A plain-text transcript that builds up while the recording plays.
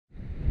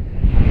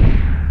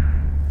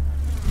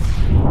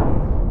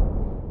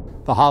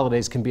The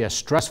holidays can be a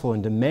stressful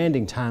and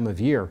demanding time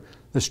of year.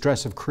 The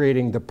stress of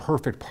creating the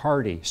perfect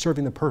party,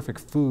 serving the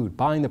perfect food,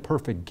 buying the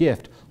perfect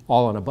gift,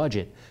 all on a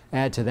budget.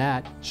 Add to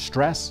that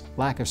stress,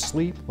 lack of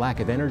sleep, lack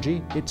of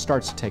energy, it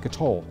starts to take a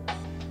toll.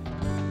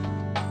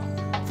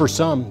 For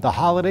some, the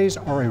holidays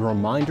are a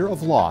reminder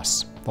of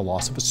loss. The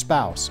loss of a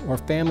spouse or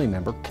family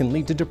member can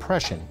lead to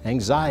depression,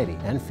 anxiety,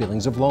 and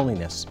feelings of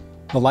loneliness.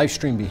 The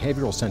Lifestream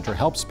Behavioral Center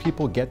helps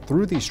people get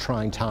through these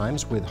trying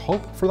times with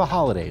hope for the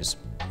holidays.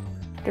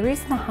 The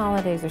reason the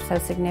holidays are so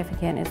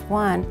significant is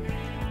one,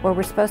 where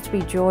we're supposed to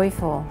be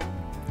joyful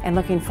and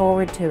looking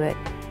forward to it.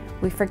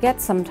 We forget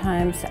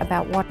sometimes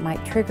about what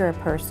might trigger a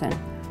person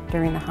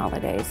during the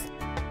holidays.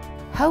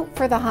 Hope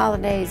for the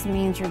holidays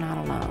means you're not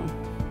alone.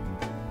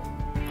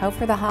 Hope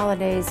for the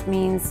holidays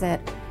means that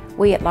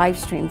we at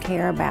Lifestream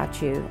care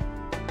about you.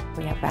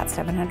 We have about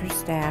 700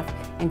 staff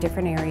in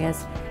different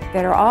areas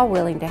that are all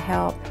willing to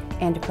help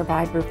and to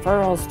provide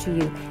referrals to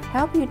you,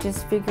 help you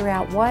just figure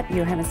out what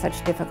you're having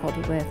such difficulty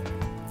with.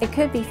 It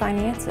could be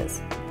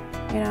finances.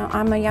 You know,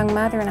 I'm a young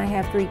mother and I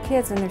have 3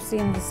 kids and they're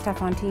seeing this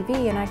stuff on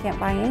TV and I can't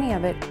buy any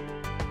of it.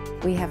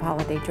 We have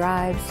holiday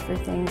drives for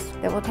things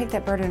that will take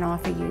that burden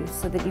off of you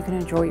so that you can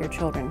enjoy your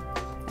children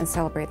and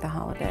celebrate the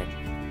holiday.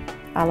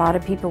 A lot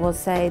of people will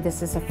say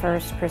this is the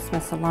first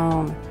Christmas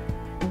alone.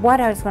 What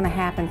is going to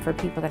happen for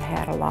people that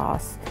had a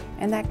loss?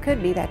 And that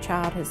could be that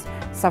child has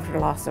suffered a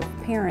loss of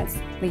parents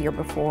the year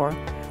before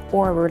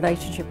or a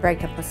relationship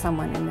breakup with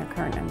someone in their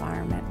current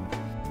environment.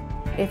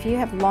 If you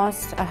have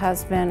lost a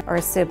husband or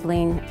a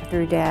sibling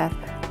through death,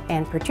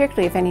 and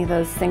particularly if any of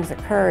those things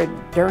occurred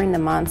during the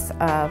months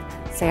of,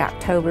 say,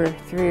 October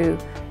through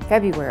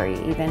February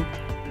even,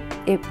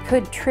 it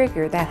could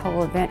trigger, that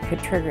whole event could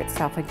trigger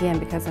itself again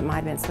because it might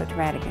have been so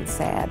dramatic and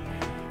sad.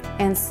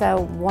 And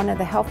so one of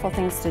the helpful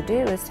things to do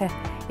is to,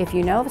 if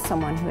you know of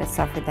someone who has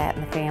suffered that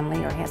in the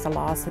family or has a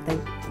loss that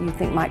you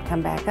think might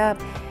come back up,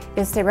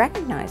 is to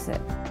recognize it.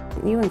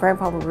 You and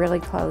Grandpa were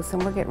really close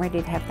and we're getting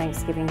ready to have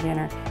Thanksgiving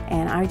dinner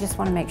and I just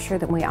want to make sure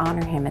that we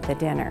honor him at the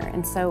dinner.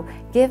 And so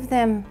give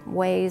them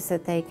ways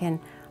that they can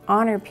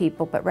honor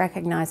people but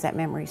recognize that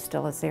memory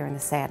still is there and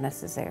the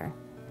sadness is there.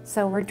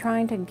 So we're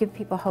trying to give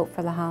people hope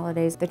for the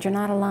holidays, that you're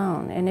not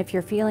alone. And if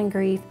you're feeling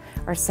grief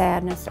or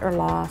sadness or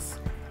loss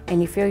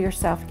and you feel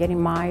yourself getting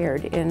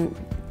mired in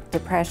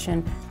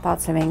depression,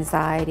 thoughts of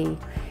anxiety,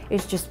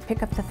 is just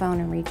pick up the phone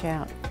and reach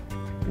out.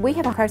 We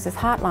have a crisis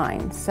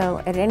hotline, so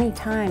at any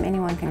time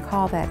anyone can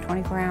call that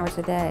 24 hours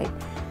a day.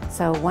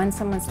 So when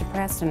someone's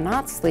depressed and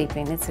not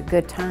sleeping, it's a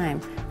good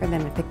time for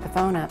them to pick the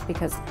phone up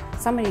because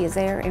somebody is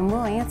there and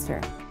will answer.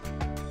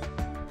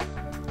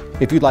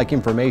 If you'd like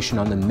information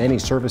on the many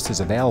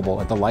services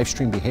available at the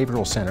Lifestream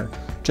Behavioral Center,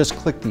 just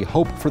click the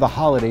Hope for the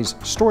Holidays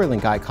story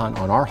link icon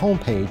on our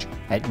homepage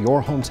at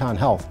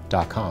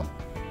yourhometownhealth.com.